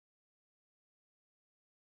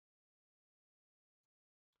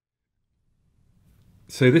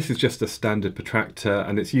So this is just a standard protractor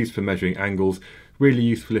and it's used for measuring angles. Really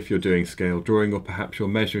useful if you're doing scale drawing, or perhaps you're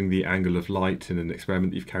measuring the angle of light in an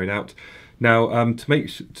experiment that you've carried out. Now to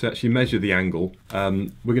actually measure the angle, we're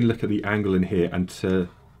going to look at the angle in here, and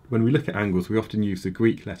when we look at angles we often use the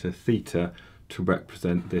Greek letter theta to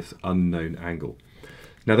represent this unknown angle.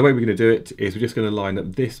 Now the way we're going to do it is we're just going to line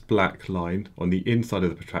up this black line on the inside of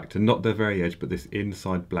the protractor, not the very edge but this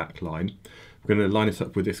inside black line. We're going to line it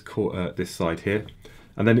up with this side here.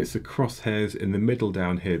 And then it's the crosshairs in the middle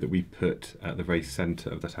down here that we put at the very centre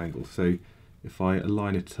of that angle. So if I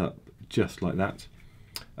align it up just like that,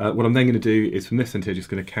 what I'm then going to do is from this end here, just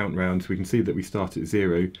going to count round. So we can see that we start at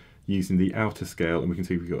 0 using the outer scale, and we can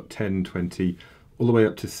see we've got 10, 20, all the way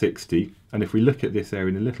up to 60. And if we look at this area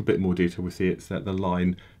in a little bit more detail, we'll see it's at the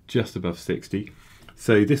line just above 60.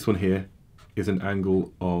 So this one here is an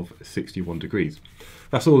angle of 61 degrees.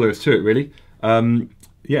 That's all there is to it, really.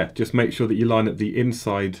 Yeah, just make sure that you line up the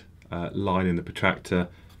inside line in the protractor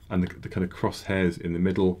and the kind of crosshairs in the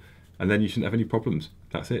middle, and then you shouldn't have any problems.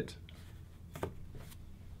 That's it.